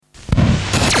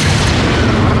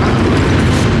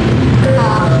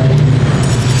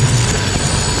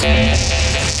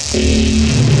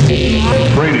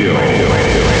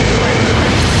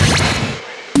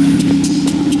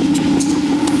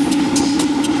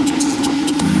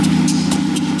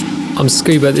I'm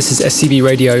Scuba, this is SCB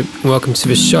Radio. Welcome to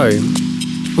the show.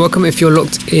 Welcome if you're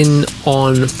locked in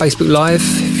on Facebook Live,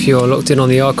 if you're locked in on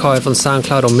the archive, on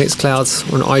SoundCloud, on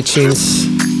Mixcloud, on iTunes.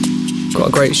 Got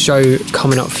a great show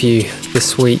coming up for you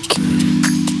this week,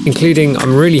 including,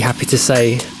 I'm really happy to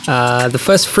say, the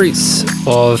first fruits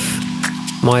of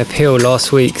my appeal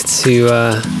last week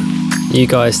to you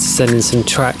guys to send in some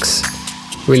tracks.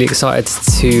 Really excited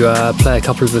to play a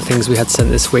couple of the things we had sent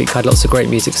this week. Had lots of great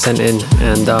music sent in,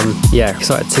 and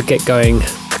excited to get going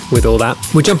with all that.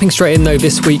 We're jumping straight in though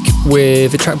this week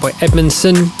with a track by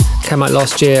Edmondson. Came out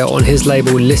last year on his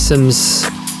label Lissams.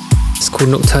 It's called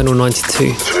Nocturnal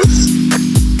 92.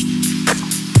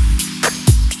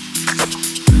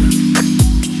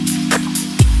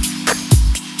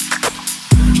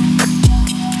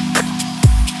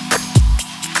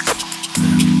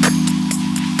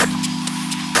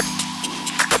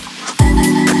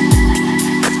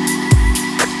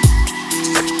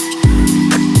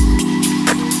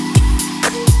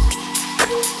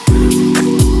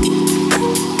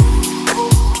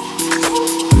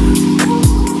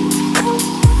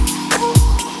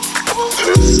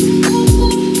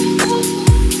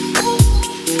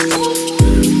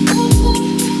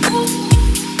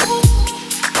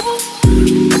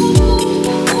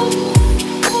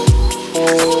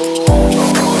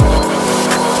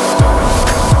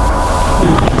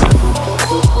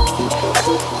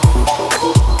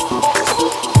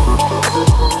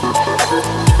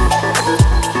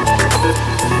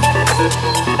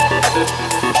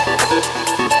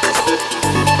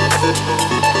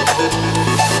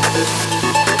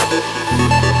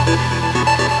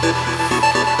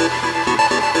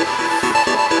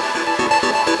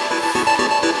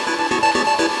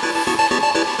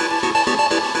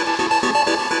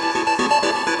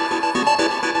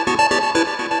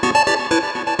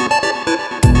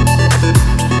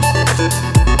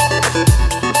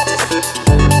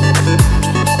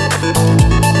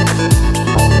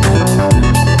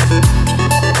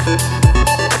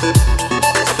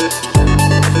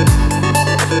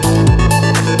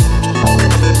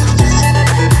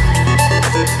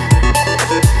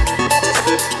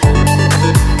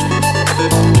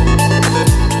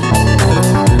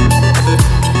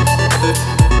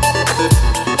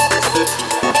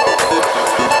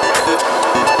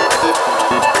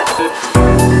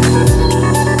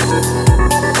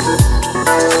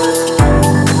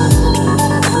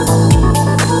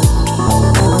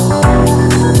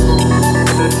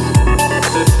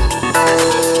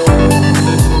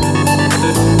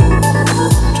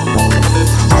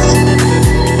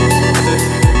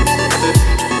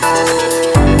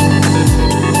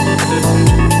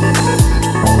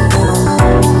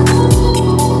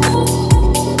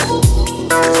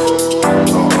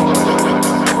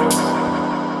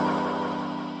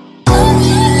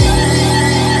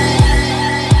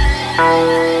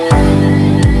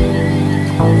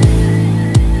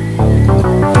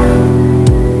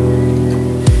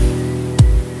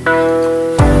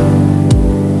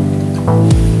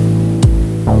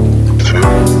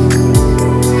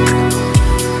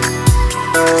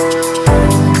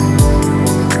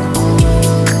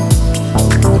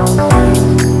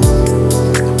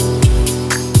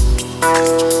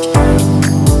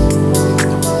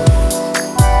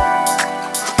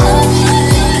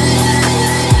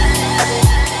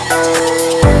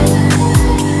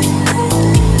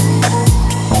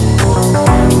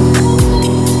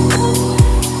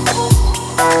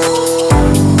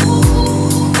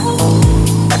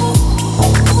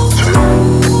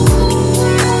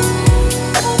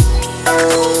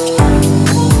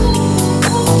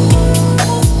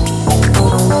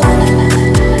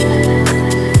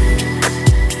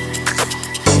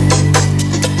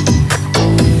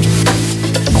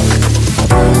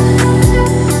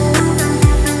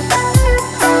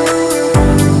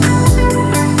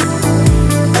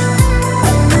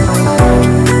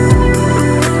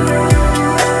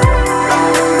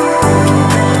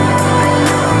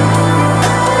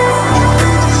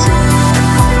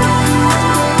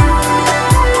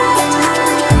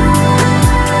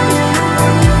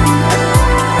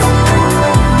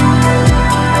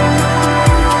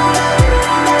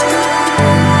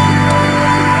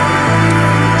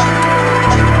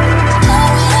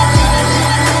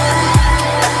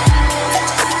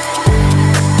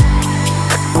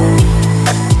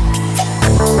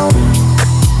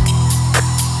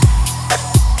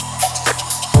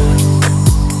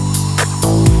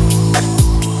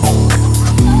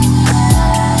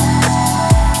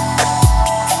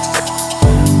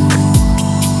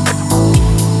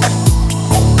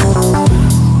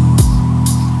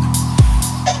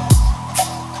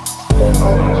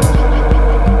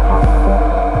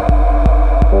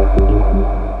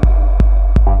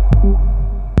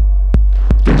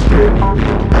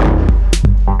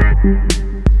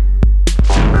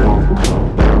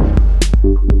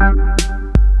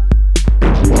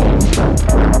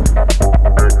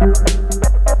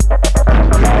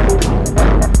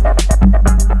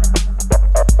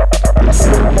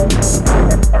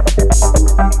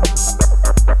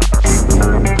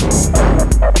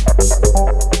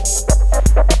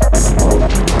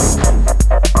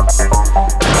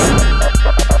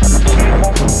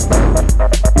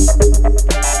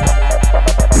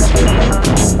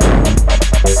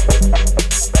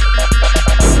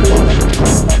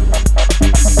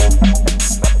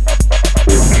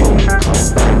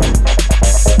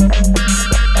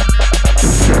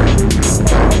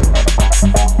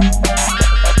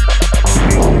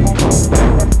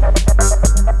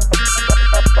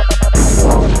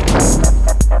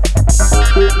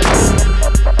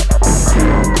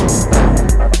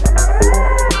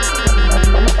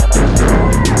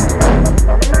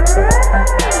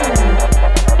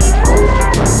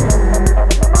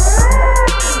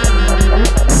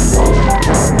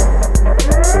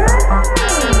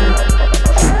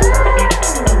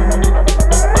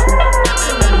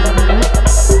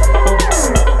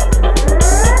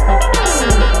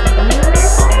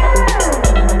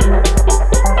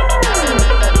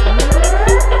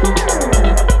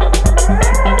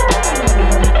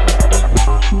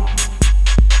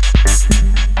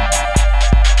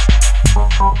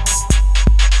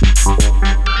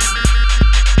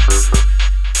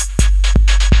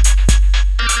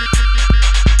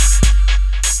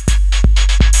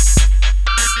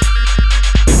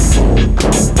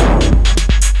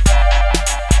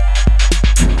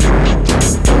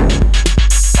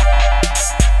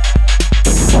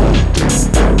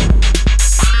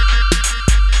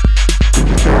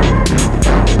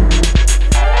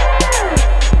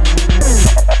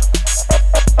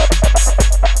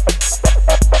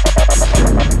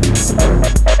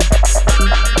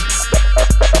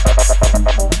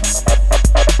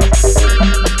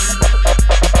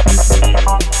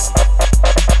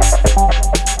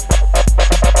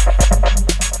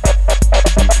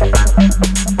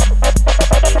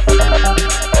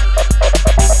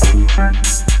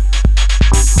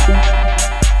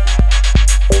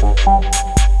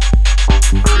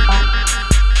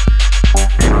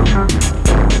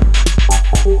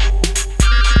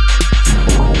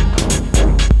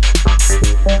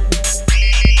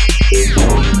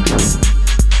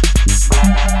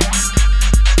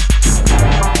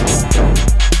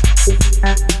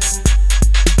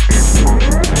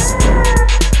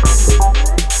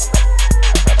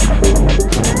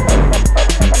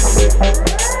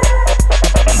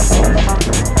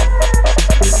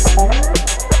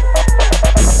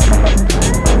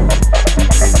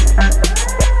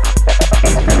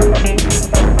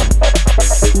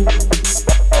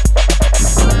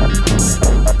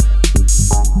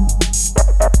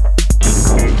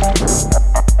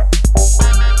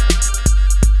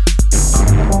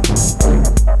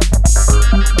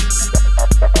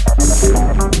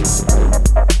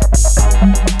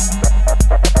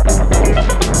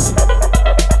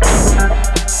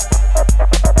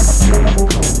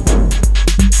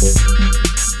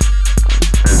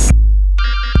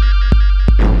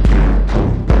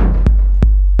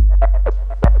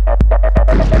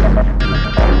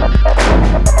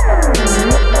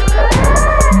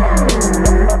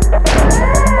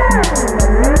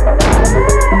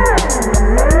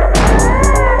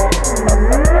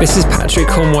 This is Patrick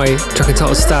Conway, track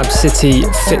entitled Stab City,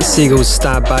 Fit Seagull's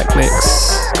Stab Back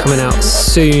Mix, coming out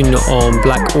soon on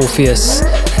Black Orpheus.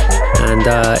 And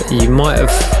you might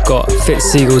have got Fit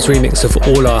Seagull's remix of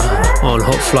Aula on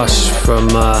Hot Flush from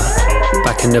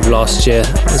back end of last year.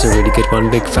 It's a really good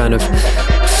one, big fan of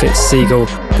Fit Seagull.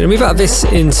 Gonna move out of this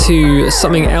into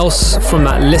something else from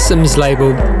that Lisms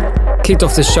label. Kicked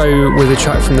off the show with a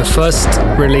track from the first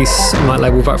release on that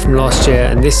label back from last year,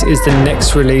 and this is the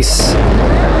next release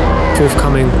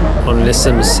forthcoming on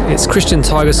Lisms. It's Christian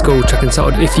Tiger School, track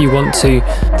entitled If You Want To,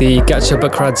 the Gacha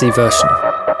Bakradze version.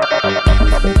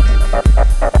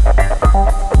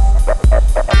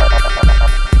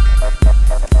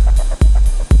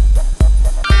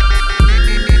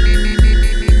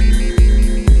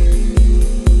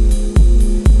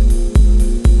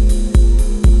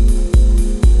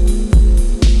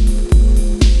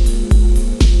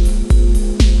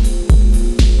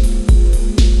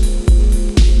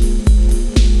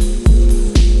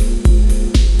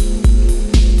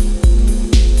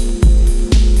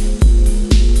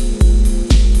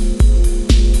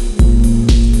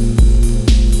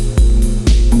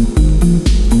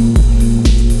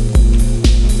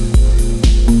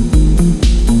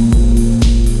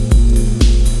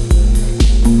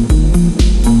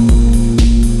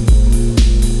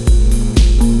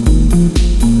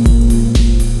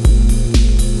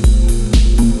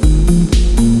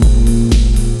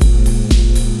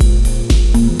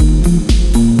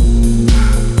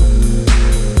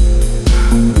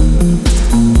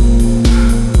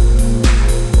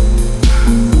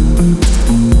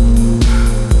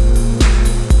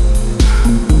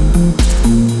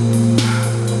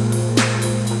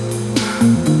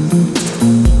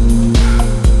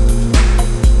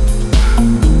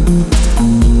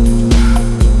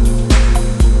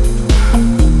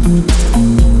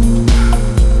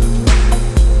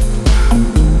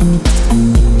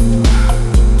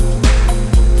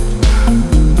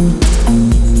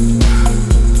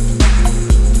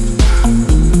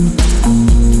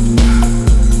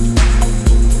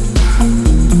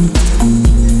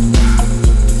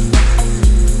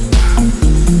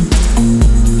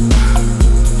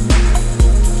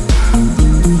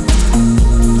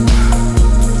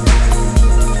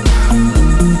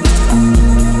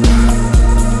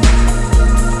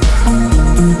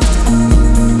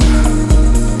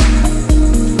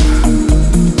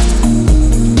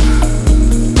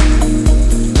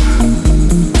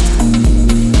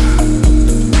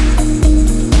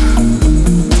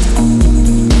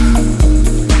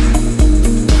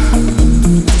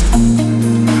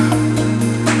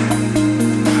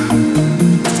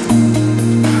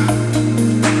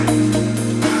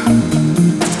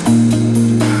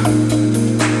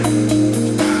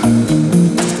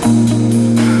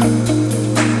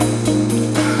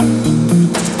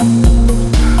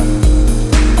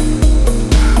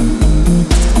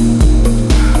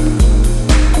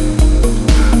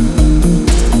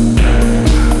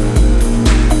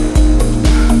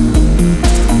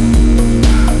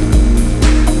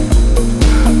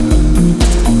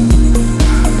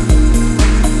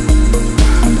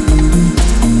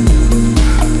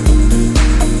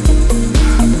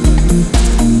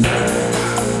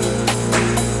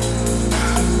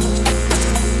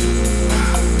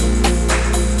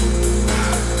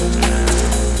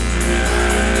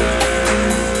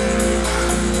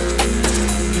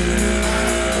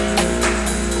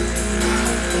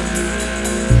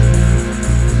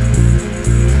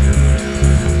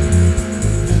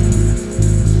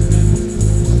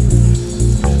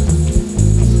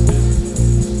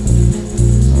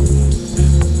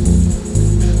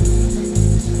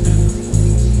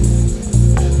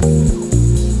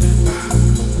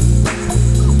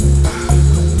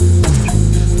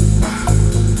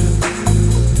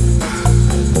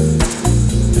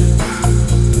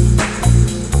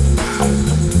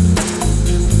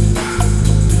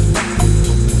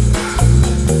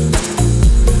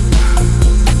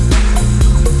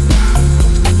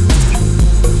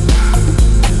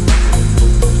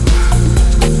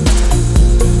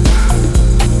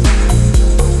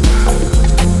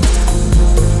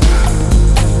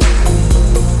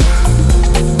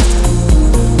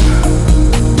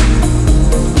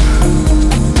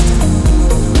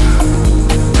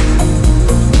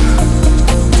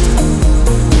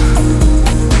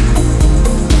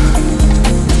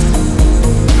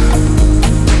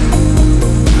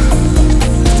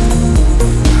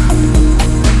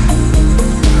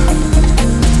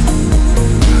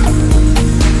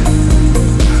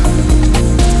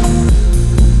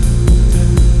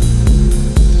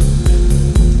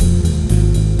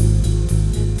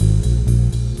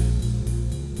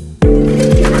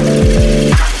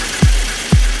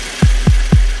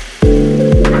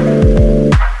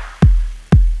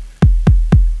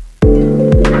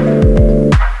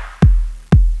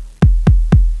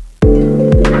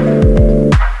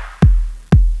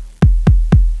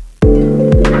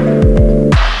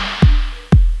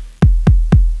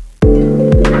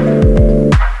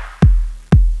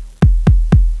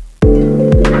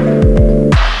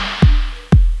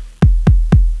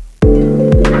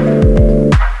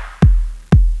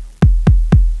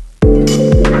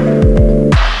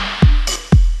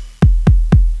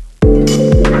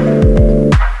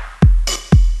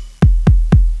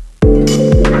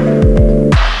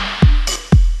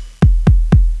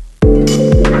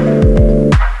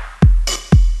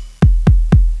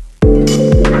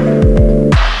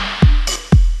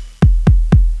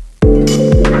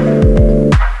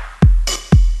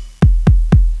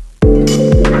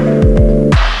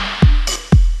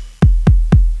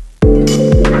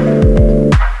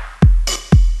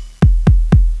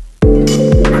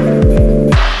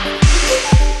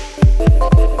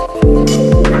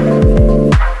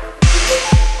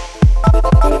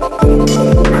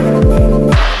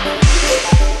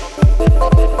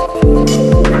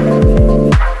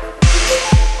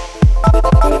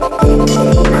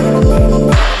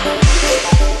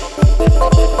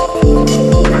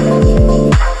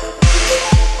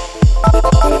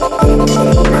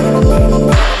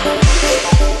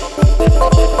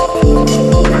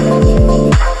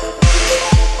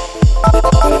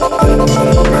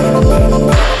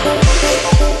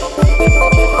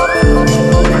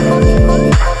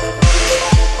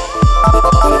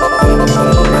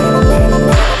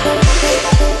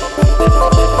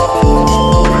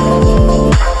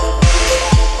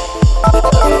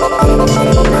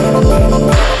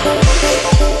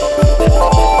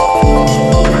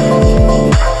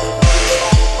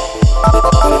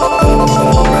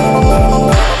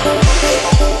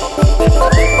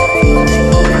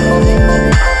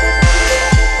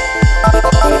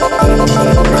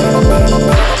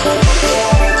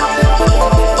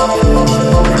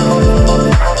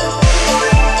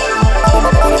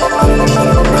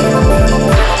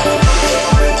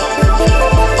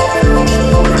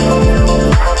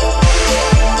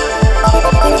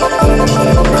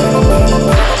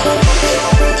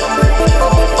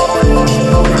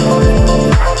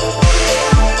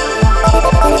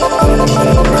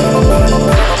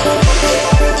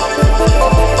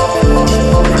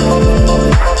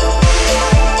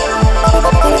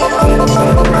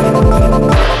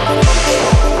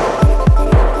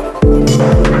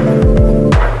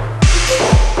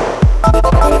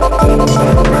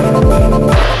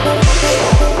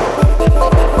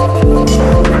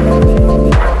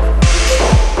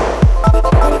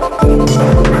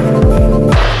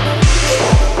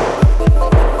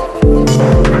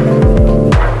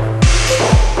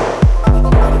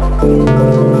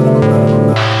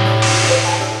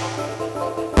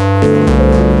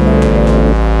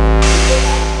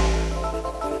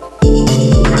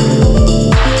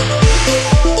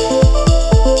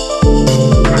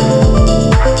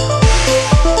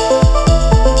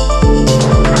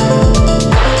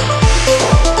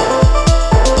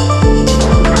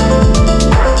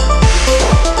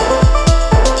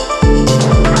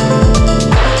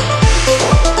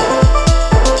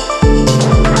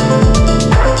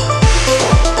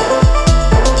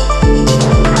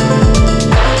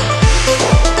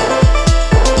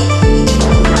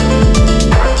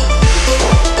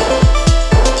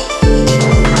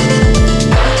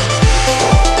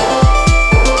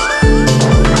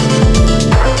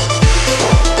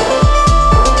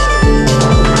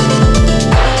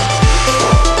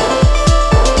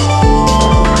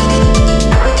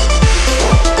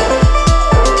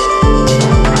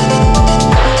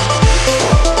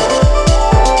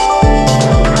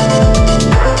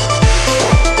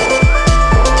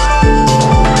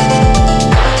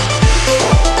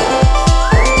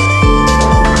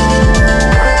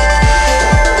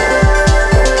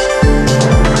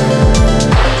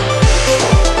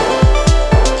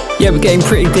 we're getting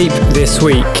pretty deep this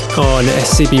week on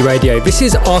SCB Radio. This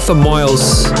is Arthur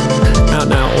Miles, out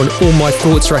now on All My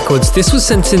Thoughts Records. This was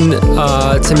sent in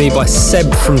to me by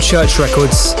Seb from Church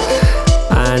Records,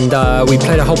 and we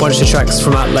played a whole bunch of tracks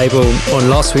from that label on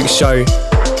last week's show,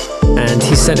 and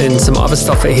he sent in some other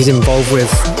stuff that he's involved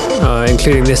with,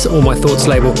 including this All My Thoughts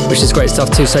label, which is great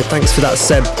stuff too. So thanks for that,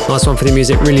 Seb. Nice one for the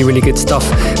music. Really, really good stuff.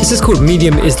 This is called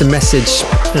Medium is the Message,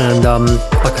 and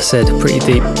like I said, pretty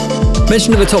deep.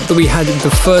 Mentioned at the top that we had the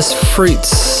first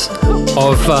fruits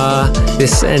of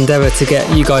this endeavour to get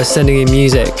you guys sending in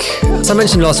music. As I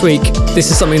mentioned last week, this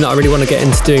is something that I really want to get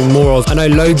into doing more of. I know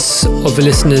loads of the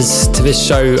listeners to this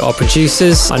show are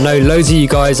producers. I know loads of you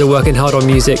guys are working hard on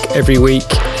music every week,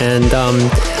 and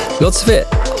lots of it,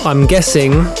 I'm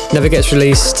guessing, never gets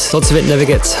released. Lots of it never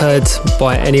gets heard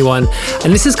by anyone.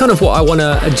 And this is kind of what I want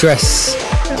to address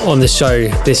on the show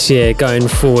this year going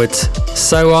forward.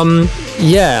 So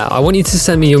yeah, I want you to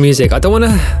send me your music. I don't want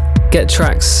to get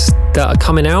tracks that are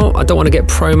coming out. I don't want to get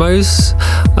promos.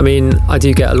 I mean, I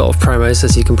do get a lot of promos,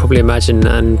 as you can probably imagine,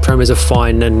 and promos are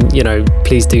fine, and you know,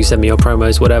 please do send me your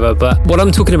promos, whatever. But what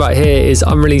I'm talking about here is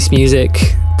unreleased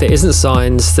music that isn't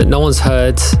signed, that no one's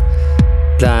heard,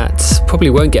 that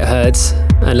probably won't get heard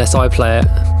unless I play it,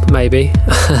 maybe.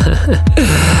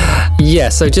 Yeah,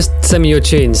 so just send me your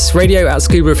tunes.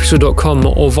 radio@scubaofficial.com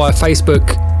or via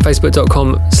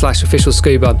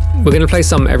facebook.com/officialscuba. We're going to play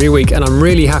some every week, and I'm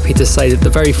really happy to say that the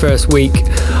very first week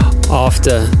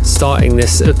after starting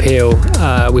this appeal,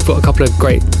 we've got a couple of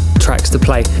great tracks to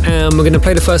play, and we're going to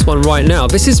play the first one right now.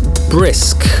 This is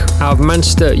Brisk out of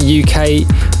Manchester, UK.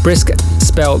 Brisk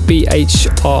spelled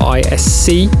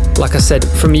BHRISC. Like I said,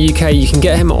 from the UK. You can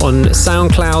get him on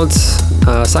SoundCloud,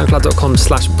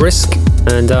 soundcloud.com/Brisk,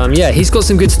 and yeah, he's got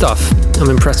some good stuff. I'm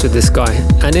impressed with this guy,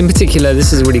 and in particular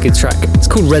this is a really good track. It's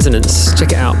called Resonance.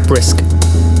 Check it out. Brisk.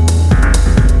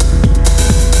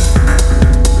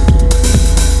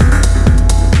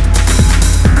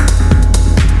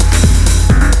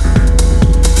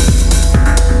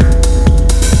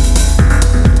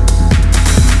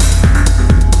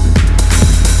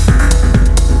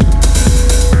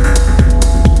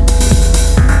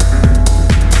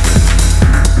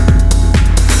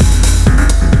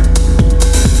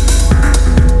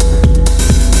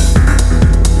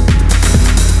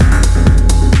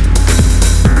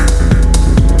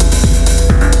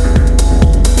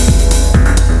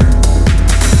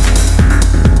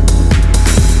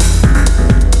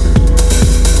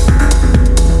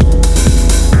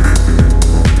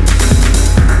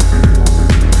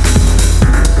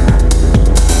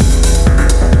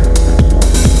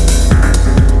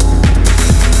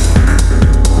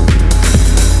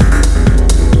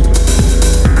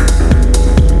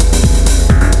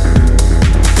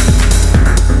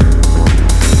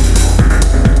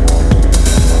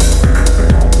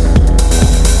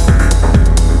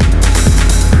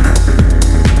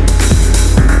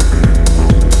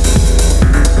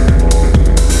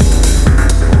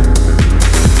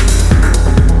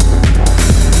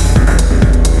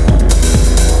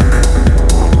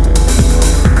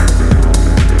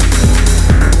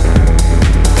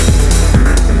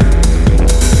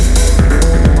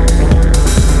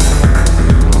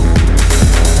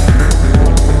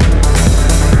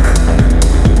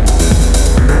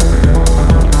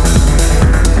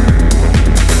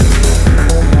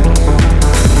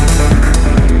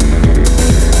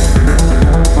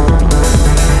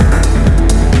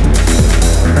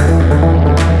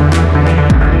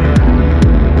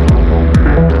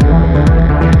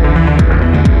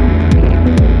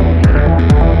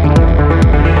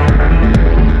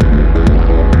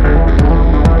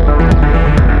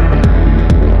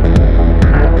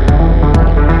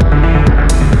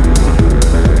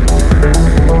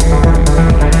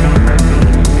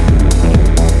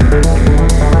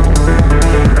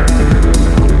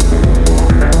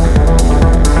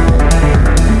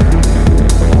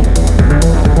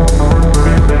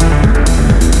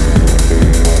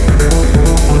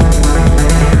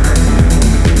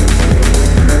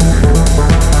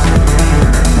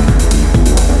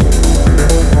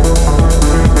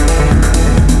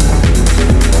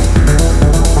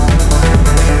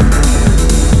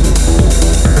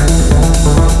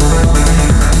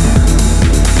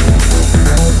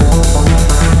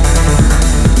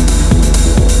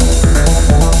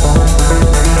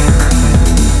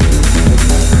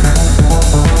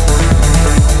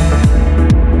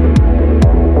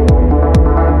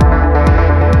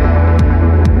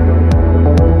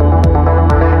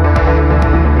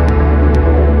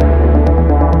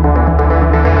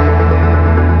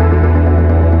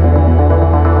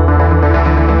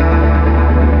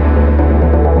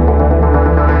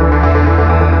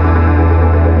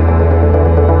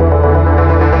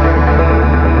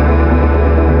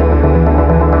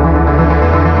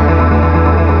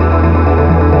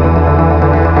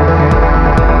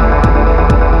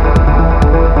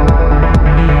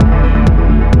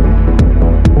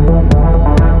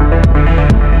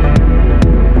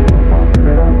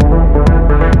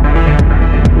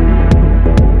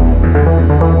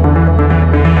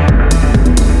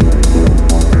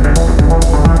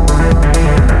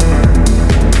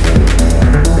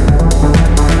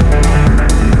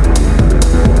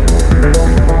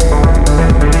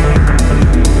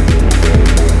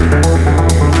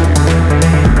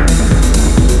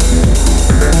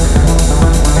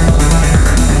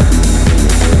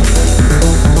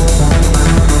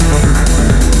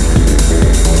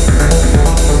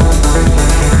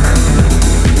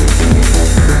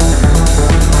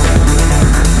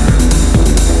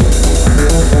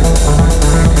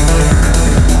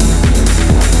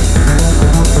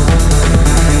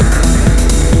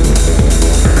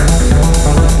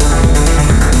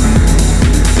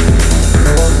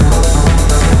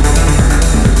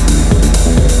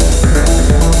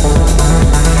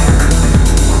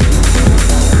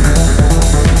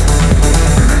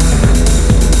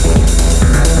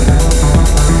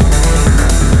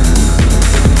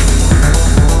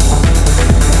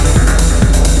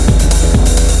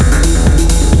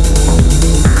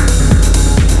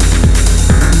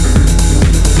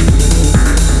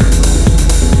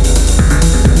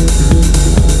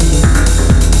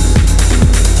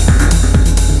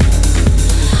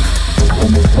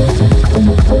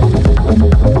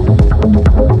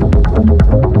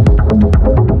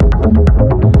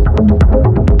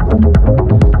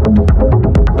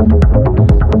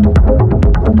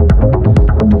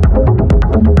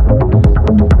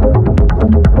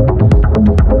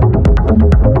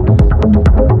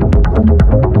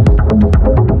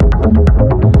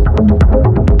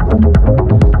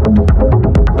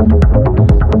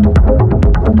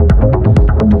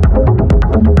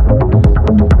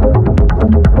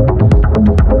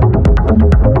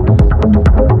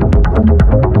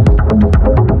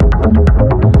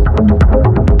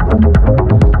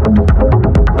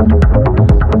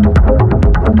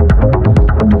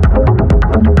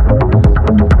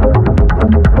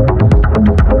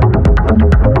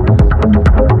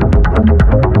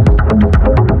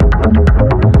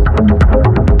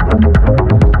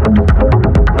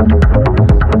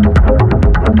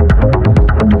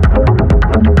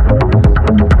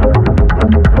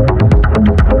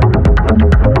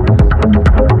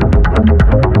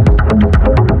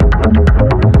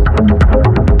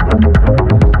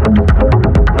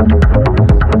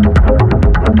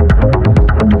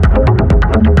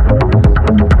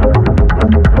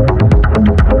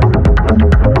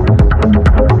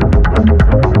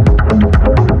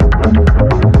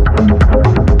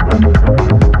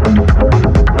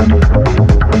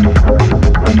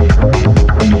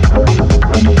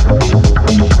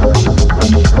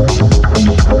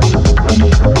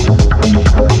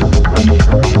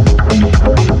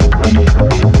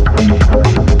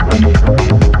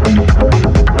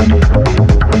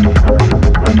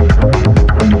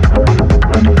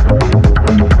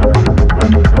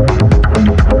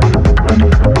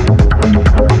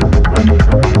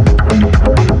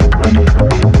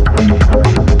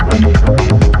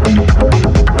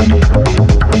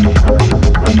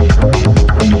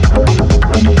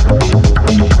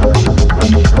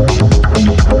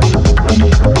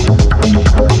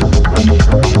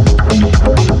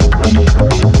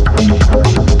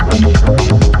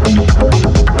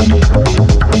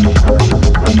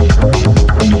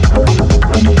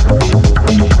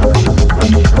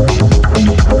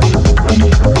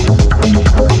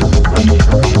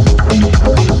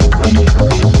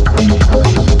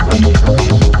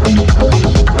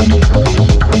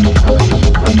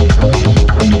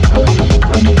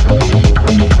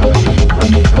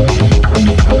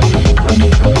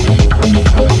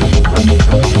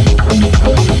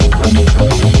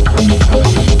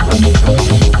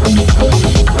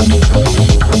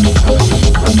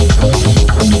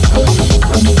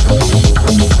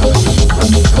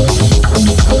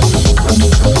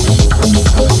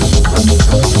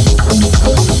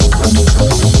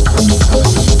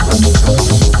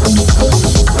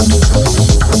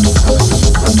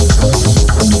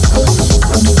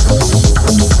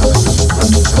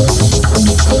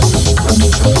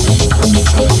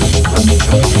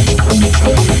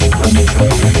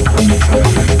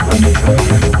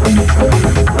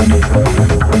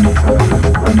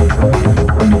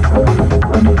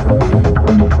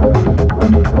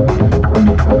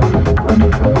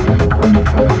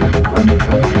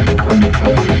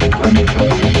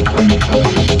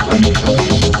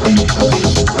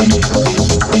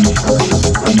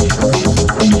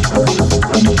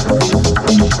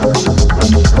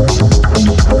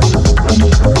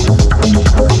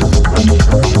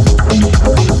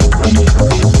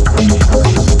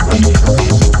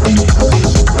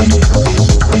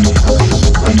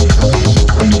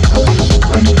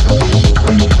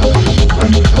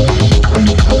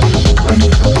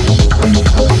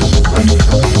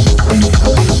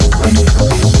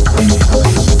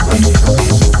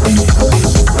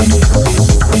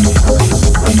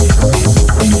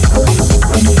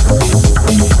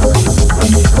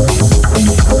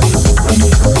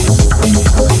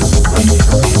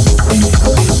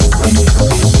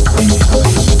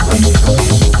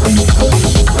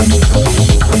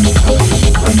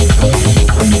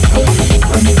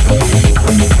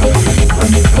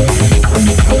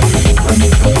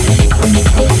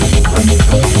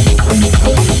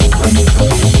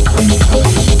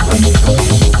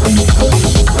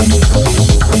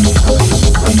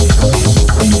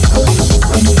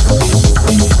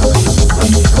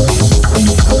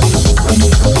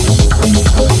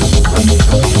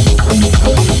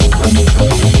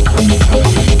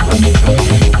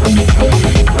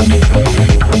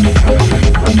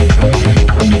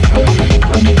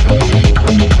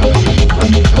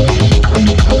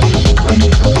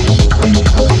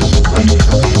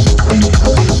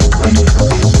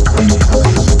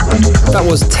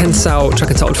 Tensal,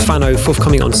 track entitled Fano,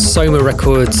 forthcoming on Soma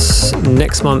Records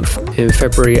next month in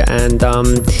February. And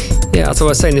yeah, as I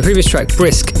was saying, the previous track,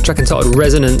 Brisk, track entitled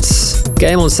Resonance.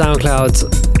 Get him on SoundCloud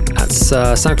at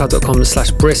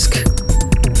soundcloud.com/Brisk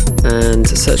and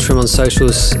search for him on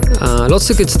socials. Lots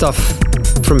of good stuff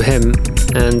from him,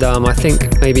 and I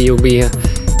think maybe you'll be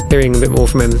hearing a bit more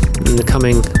from him in the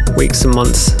coming weeks and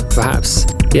months, perhaps.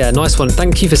 Yeah, nice one.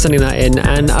 Thank you for sending that in.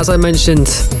 And as I mentioned,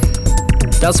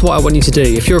 that's what I want you to do.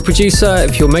 If you're a producer,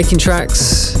 if you're making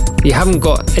tracks, you haven't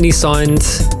got any signed,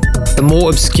 the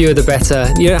more obscure the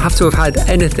better. You don't have to have had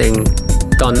anything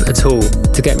done at all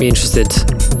to get me interested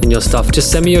in your stuff.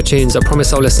 Just send me your tunes. I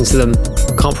promise I'll listen to them.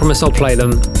 Can't promise I'll play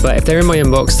them, but if they're in my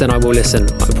inbox, then I will listen,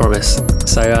 I promise.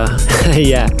 So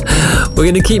yeah, we're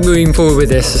going to keep moving forward with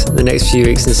this in the next few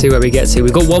weeks and see where we get to.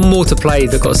 We've got one more to play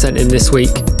that got sent in this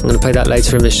week. I'm going to play that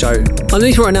later in the show.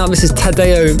 Underneath right now, this is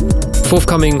Tadeo,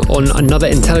 forthcoming on Another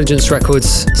Intelligence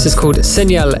Records. This is called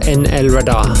Señal en el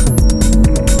Radar.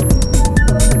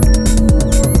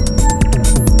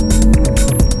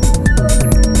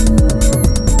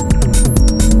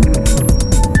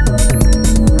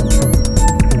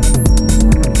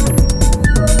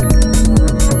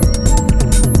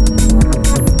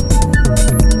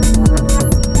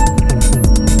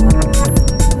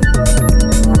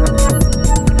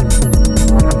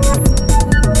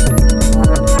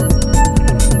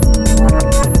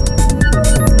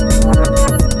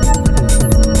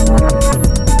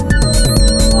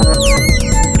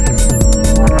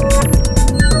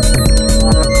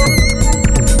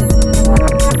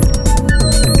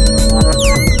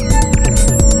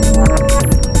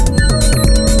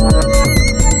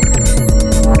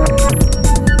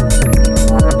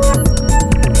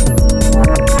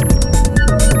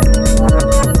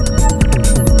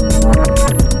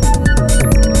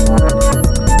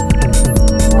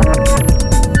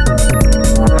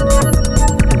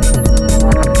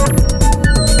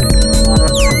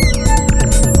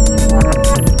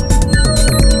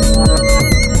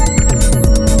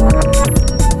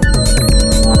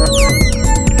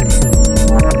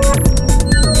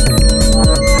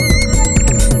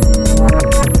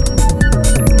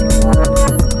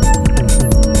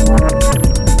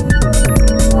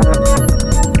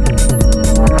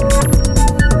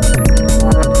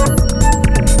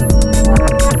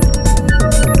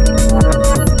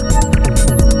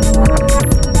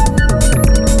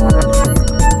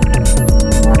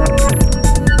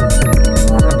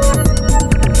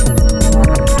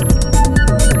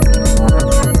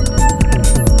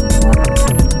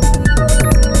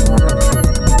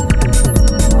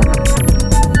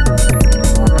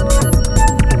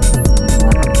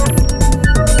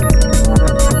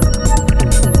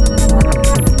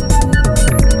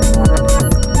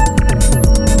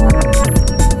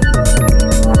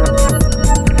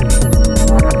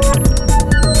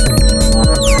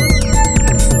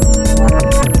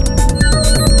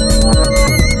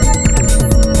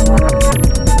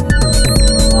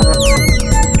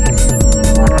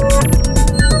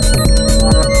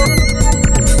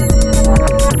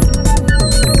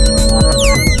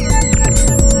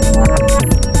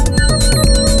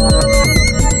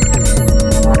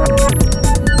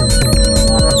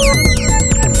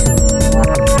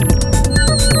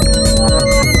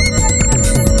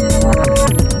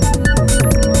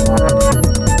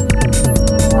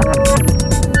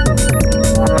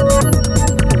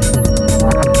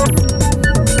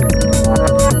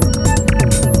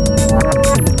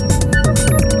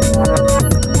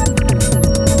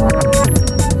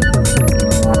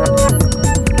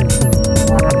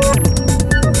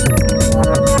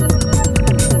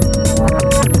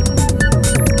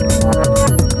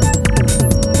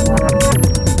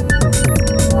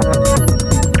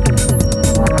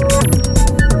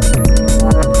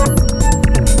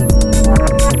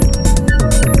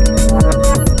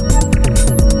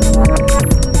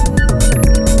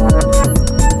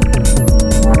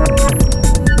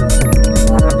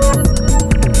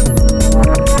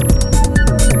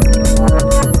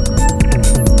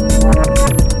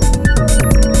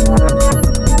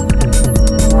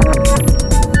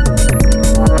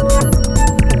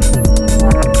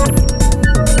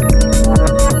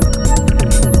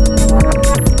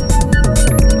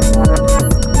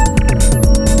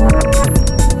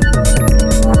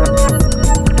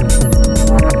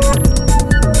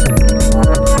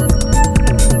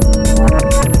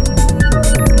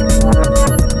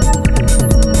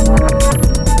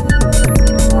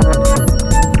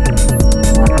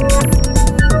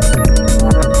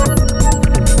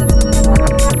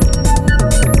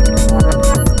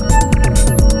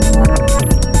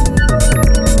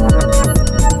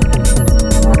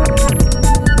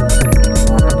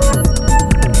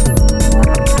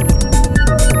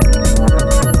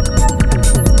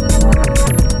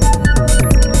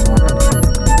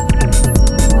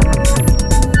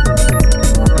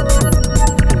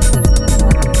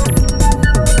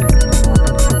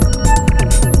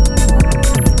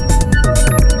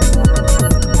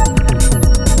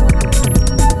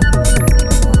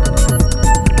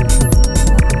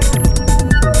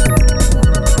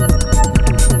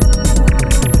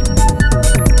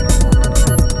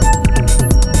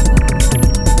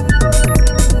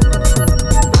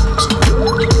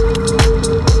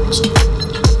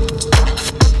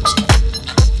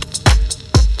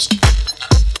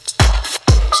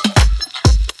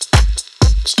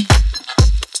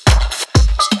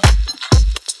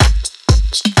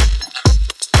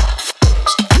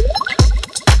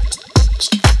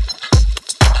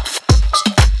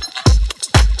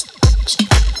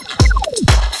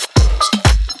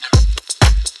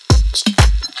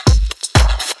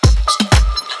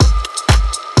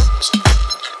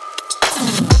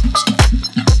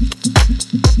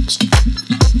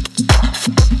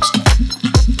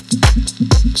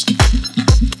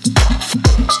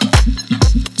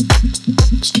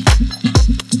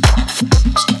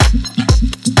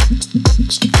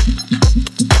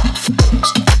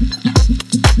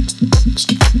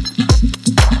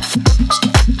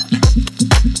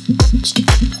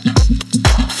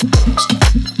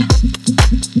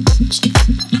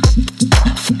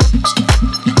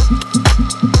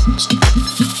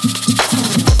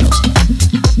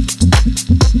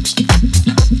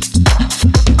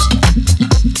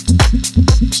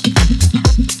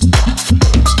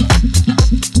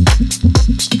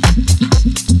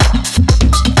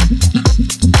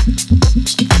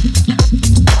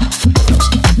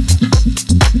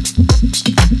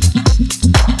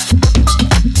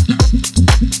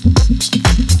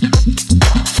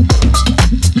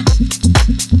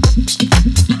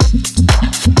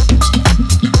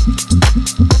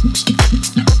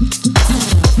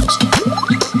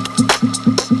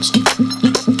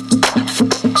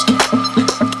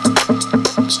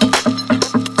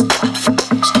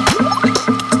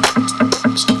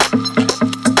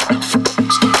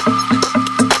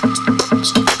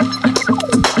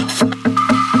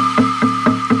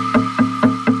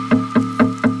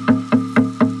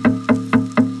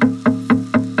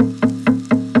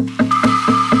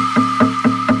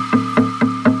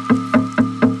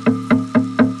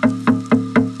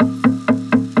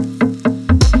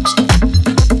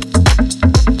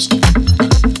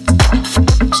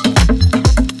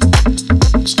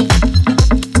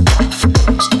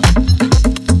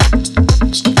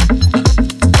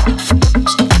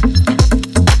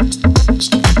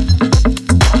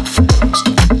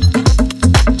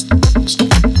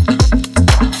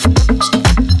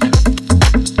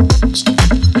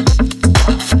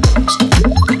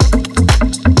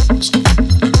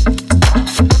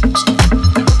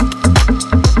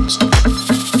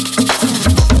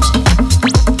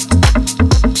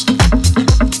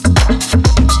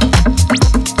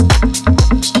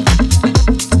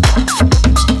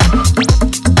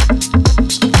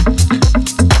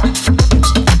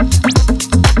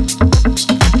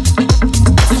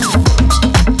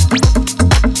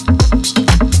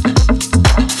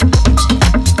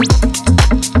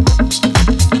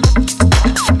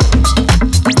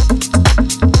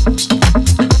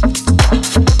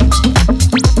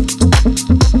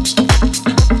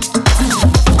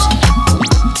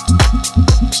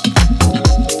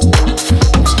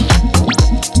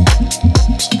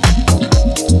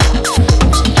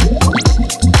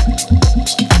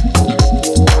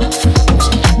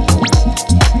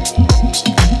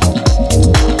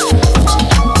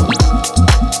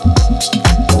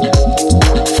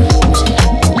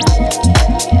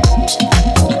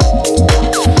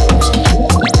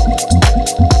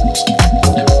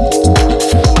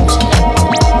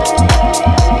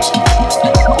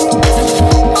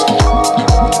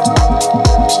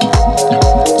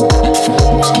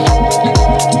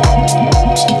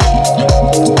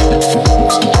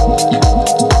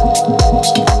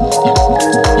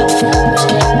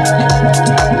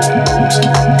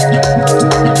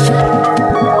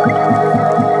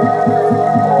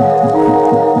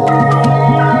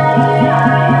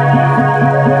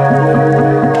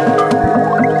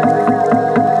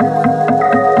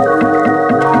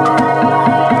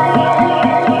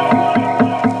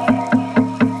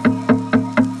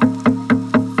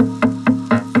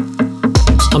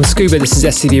 Scuba, this is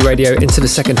SCB Radio into the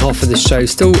second half of the show.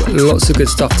 Still lots of good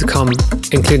stuff to come,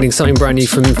 including something brand new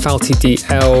from Falty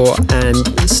DL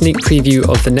and sneak preview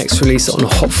of the next release on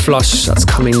Hot Flush that's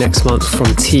coming next month from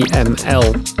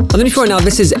TML. Underneath right now,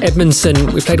 this is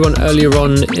Edmondson. We played one earlier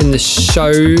on in the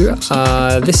show.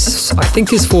 This, I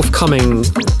think, is forthcoming.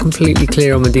 Completely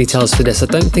clear on the details for this. I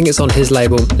don't think it's on his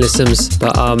label, Listums,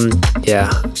 but yeah,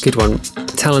 good one.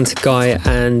 Talented guy,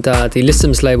 and the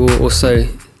Listums label also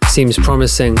seems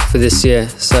promising for this year,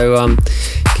 so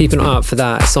keep an eye out for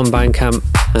that. It's on Bandcamp,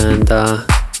 and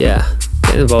yeah,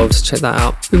 get involved, check that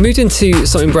out. We moved into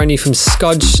something brand new from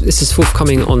Scudge. This is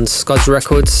forthcoming on Scudge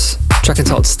Records, track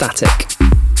entitled Static.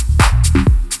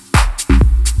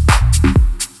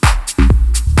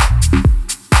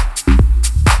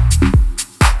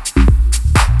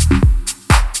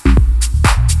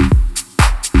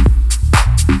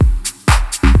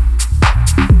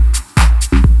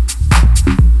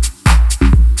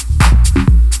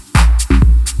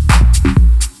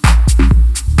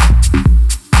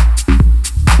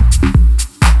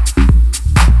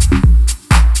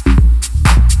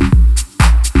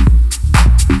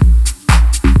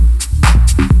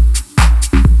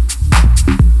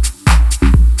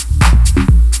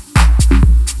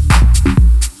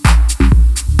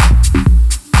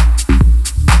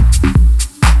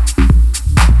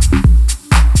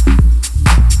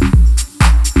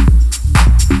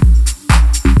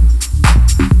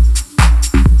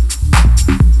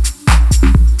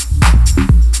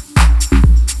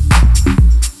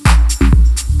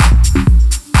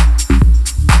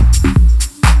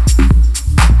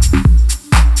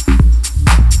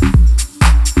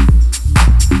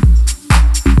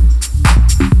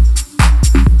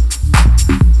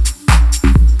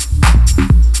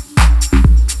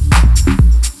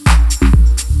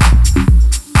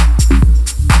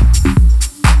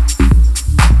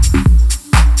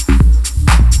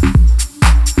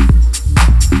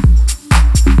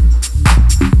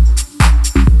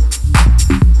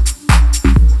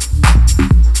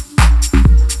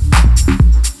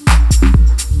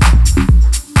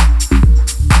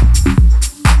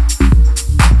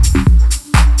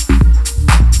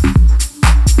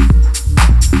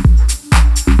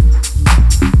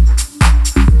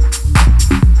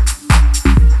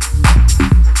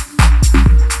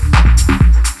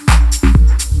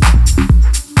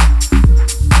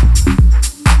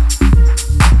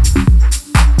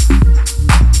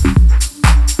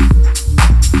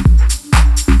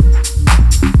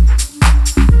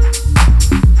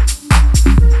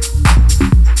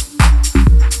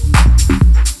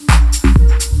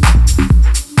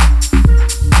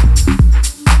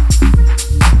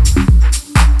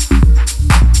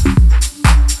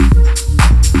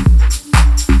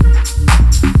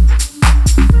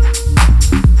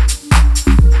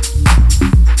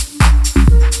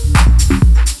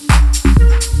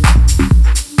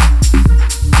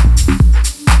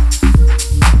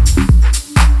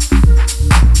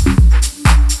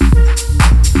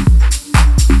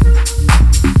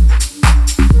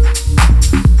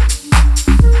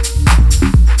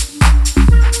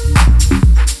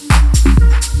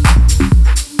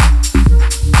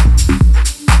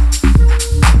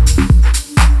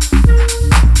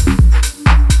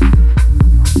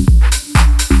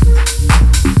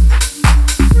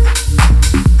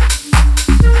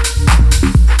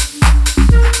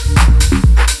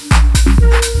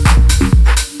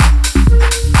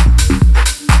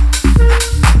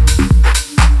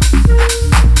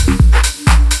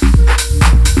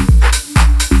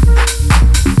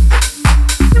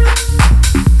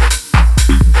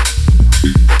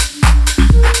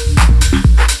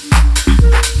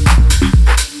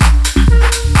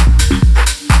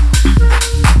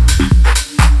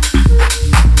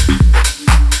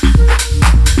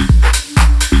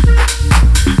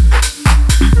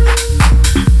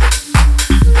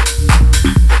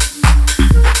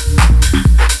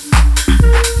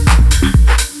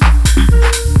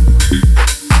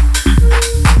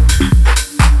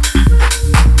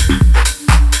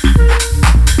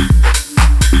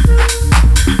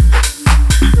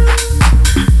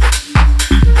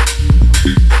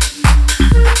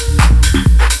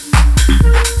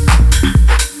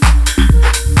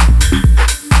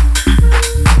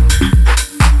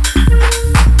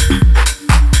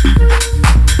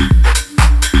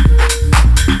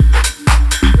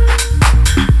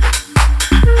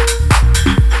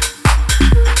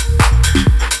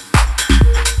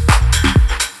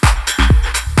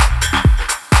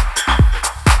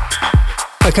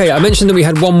 Okay, I mentioned that we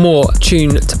had one more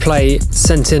tune to play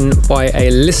sent in by a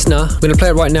listener. I'm going to play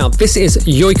it right now. This is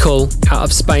Yoikel out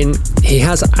of Spain. He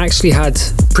has actually had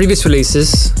previous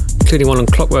releases including one on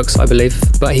Clockworks, I believe.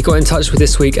 But he got in touch with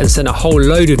this week and sent a whole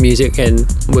load of music in.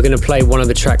 We're going to play one of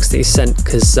the tracks that he sent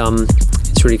because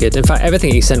it's really good. In fact,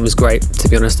 everything he sent was great, to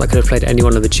be honest. I could have played any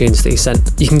one of the tunes that he sent.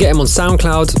 You can get him on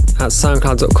SoundCloud at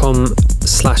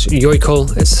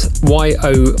soundcloud.com/Yoikol. It's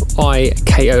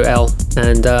Yoikol.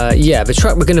 And the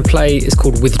track we're going to play is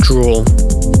called Withdrawal.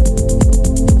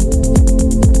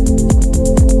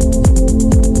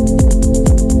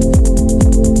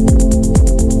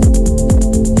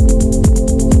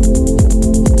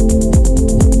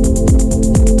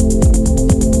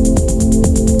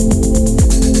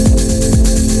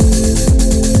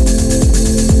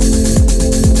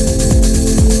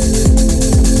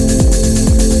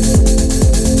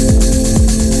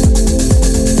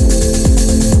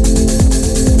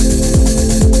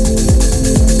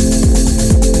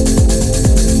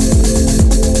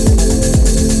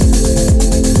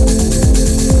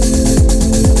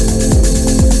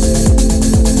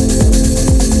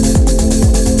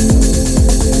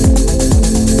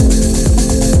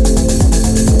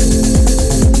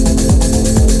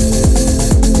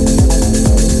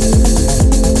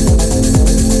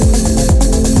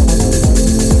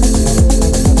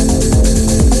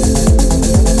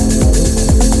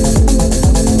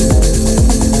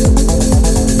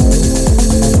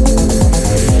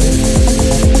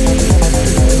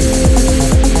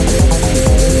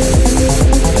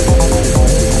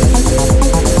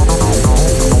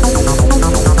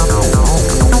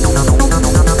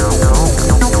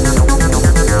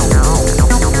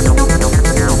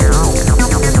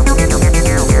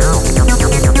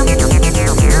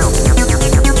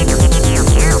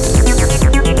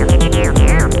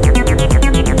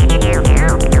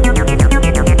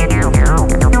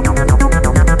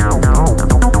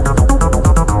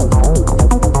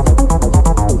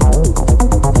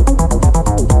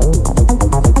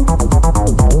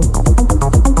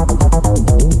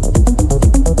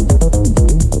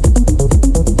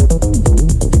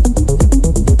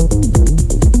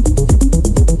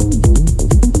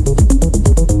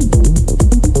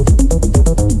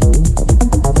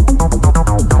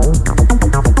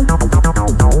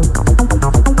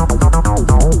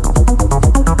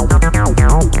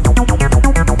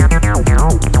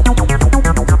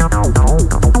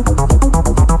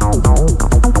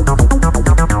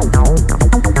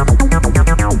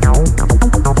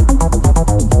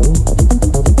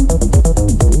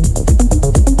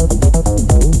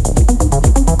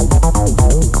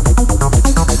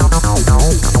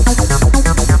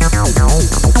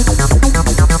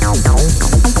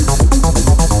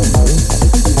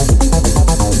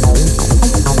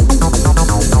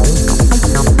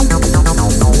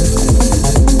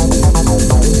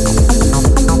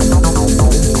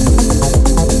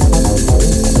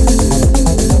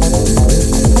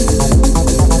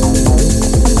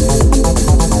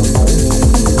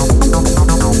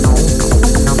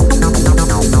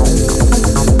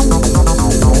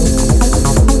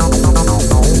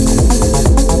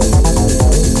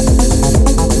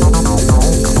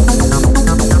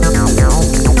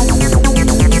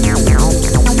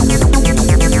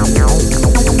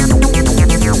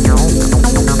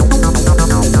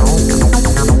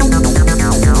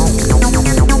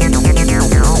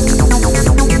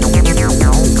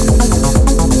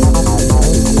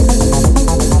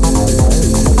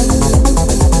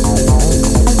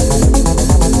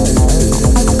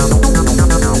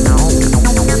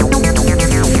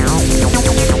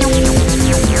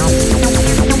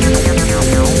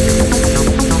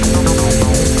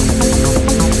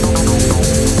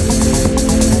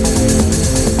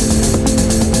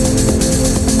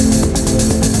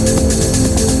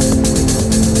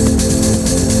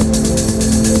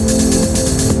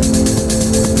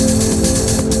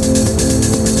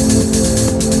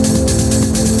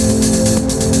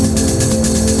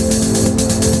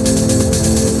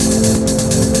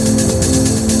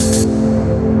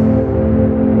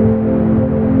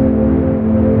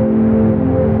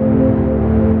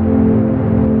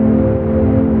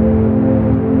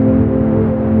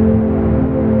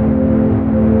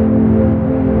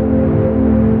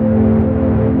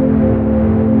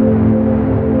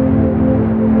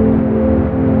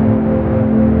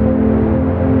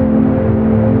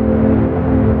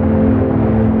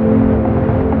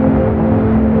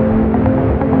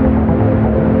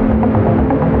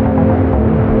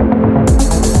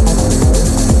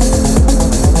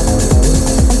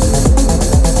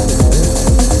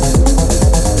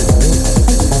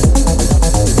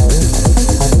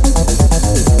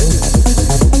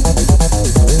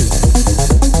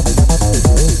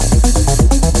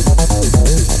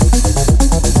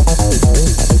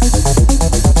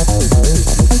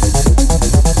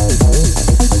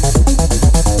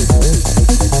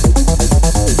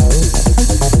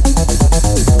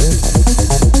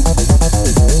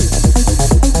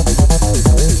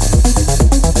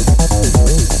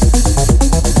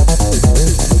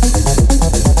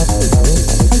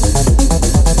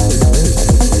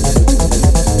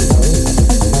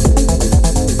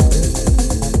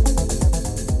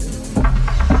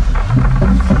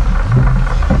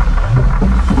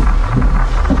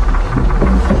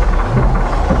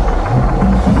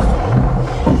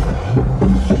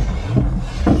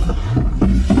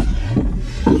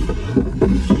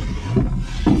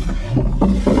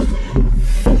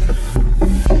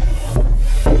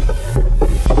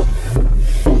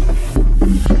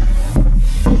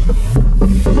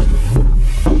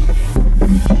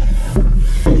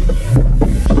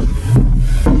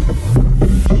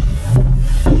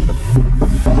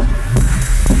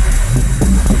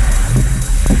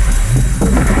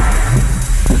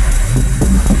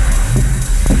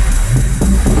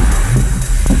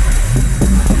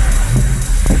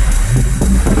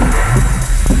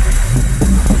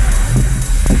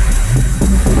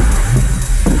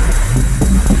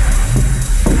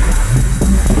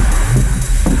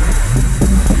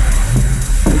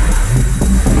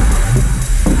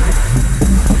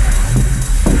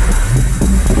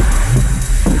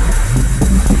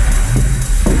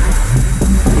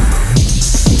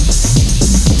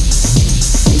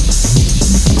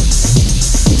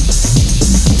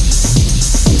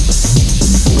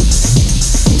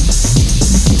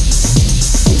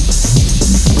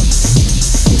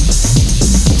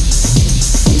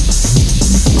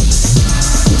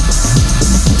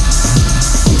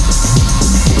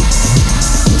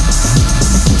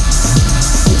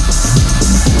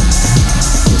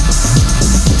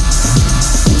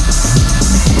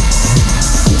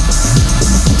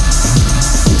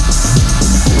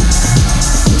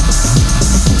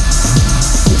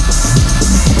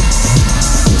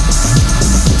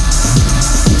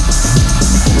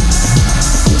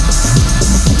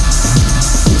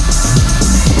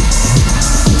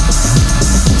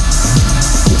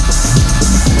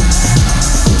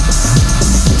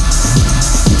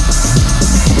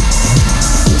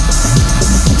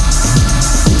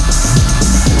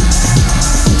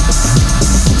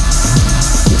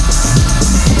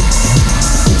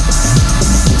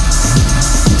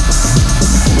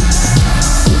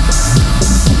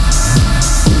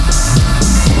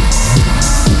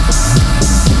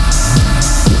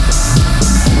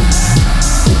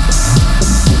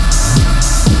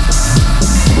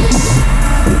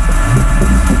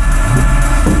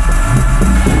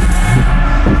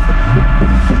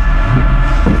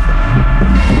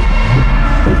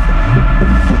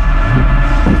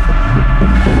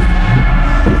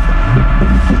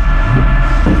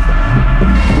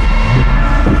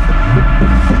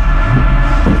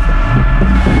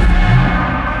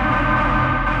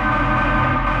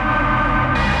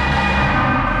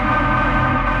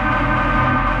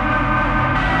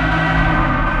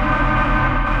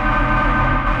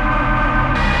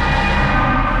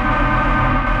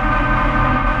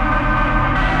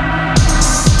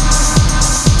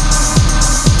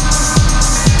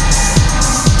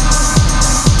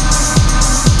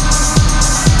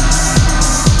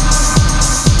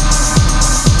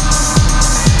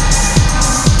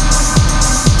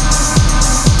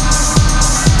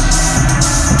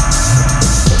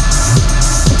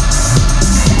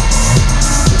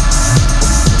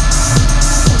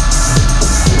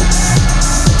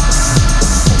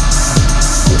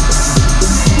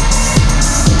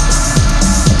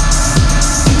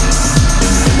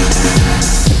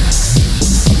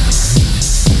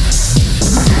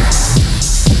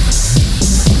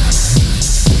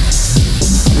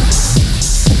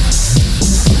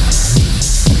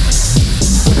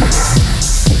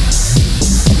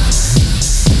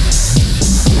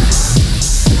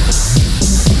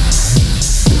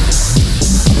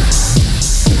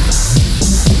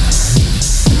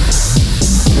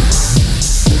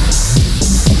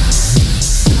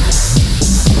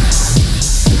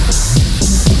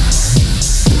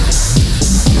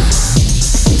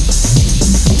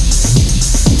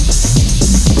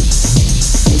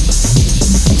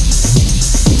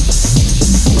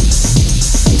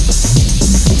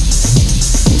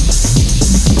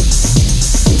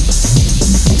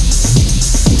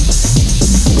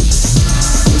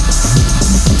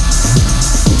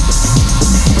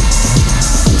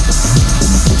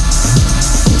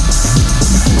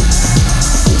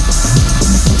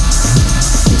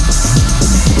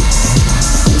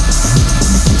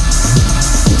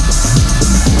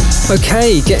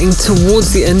 Okay, getting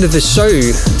towards the end of the show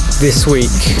this week.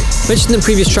 Mentioned the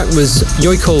previous track was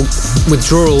Yoiko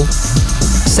Withdrawal,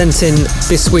 sent in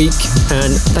this week,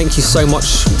 and thank you so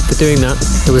much for doing that.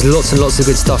 There was lots and lots of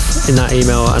good stuff in that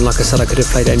email, and like I said, I could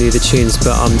have played any of the tunes,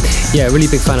 but yeah,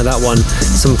 really big fan of that one.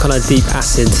 Some kind of deep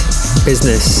acid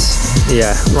business.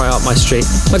 Yeah, right up my street.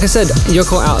 Like I said,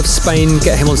 Yoiko out of Spain.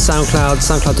 Get him on SoundCloud,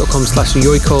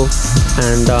 soundcloud.com/Yoiko,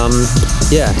 and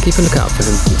yeah, keep a lookout for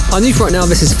him. Our new for right now,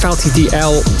 this is Fauti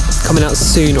DL, coming out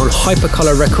soon on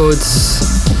Hypercolor Records.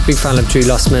 Big fan of Drew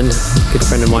Lussman, good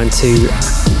friend of mine too.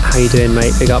 How you doing,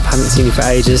 mate? Big up, haven't seen you for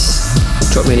ages.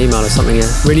 Drop me an email or something, yeah.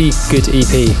 Really good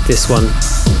EP, this one.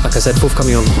 Like I said,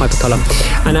 forthcoming on Hypercolor.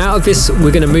 And out of this,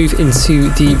 we're going to move into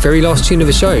the very last tune of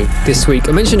the show this week.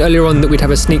 I mentioned earlier on that we'd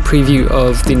have a sneak preview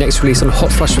of the next release on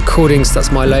Hot Flush Recordings. That's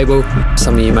my label.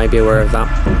 Some of you may be aware of that.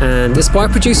 And it's by a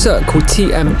producer called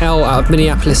TML out of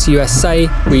Minneapolis, USA.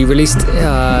 We released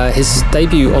his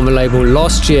debut on the label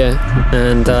last year,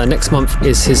 and next month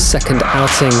is his second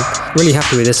outing. Really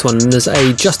happy with this one. And there's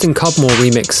a Justin Cudmore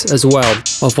remix as well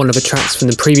of one of the tracks from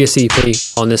the previous EP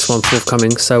on this one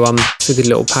forthcoming. So it's a good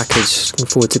little package. Looking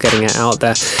forward to getting it out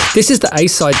there. This is the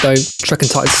A-side though, track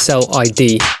entitled Cell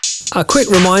ID. A quick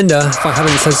reminder, if I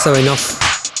haven't said so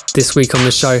enough this week on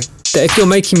the show, that if you're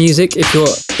making music, if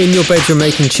you're in your bedroom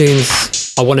making tunes,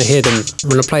 I want to hear them. I'm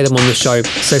going to play them on the show.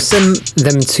 So send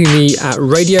them to me at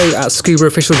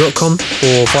radio@scubaofficial.com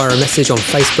or via a message on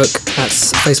Facebook at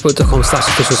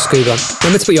facebook.com/officialscuba.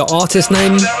 Remember to put your artist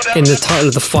name in the title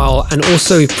of the file, and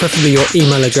also preferably your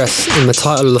email address in the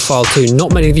title of the file too.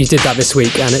 Not many of you did that this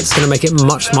week, and it's going to make it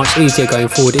much easier going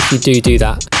forward if you do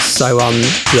that. So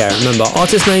yeah, remember,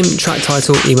 artist name, track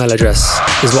title, email address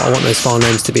is what I want those file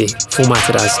names to be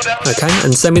formatted as. Okay,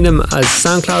 and send me them as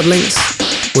SoundCloud links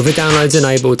with the downloads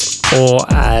enabled, or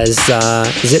as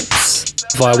zips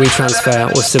via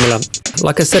WeTransfer or similar.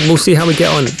 Like I said, we'll see how we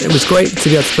get on. It was great to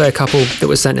be able to play a couple that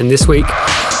were sent in this week.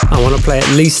 I want to play at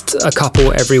least a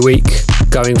couple every week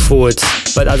going forward,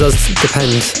 but that does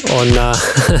depend on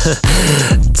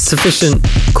sufficient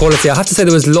quality. I have to say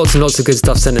there was lots and lots of good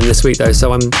stuff sent in this week though,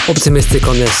 so I'm optimistic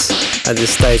on this at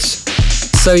this stage.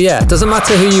 So yeah, doesn't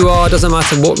matter who you are, doesn't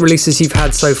matter what releases you've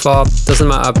had so far, doesn't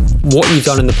matter what you've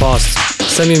done in the past,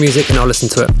 send me music and I'll listen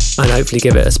to it and hopefully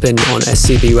give it a spin on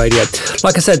SCB Radio.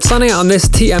 Like I said, signing out on this,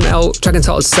 TML, track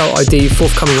entitled Cell ID,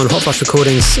 forthcoming on Hot Flush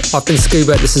Recordings. I've been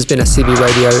Scuba, this has been SCB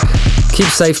Radio. Keep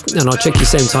safe, and I'll check you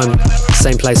same time,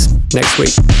 same place next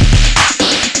week.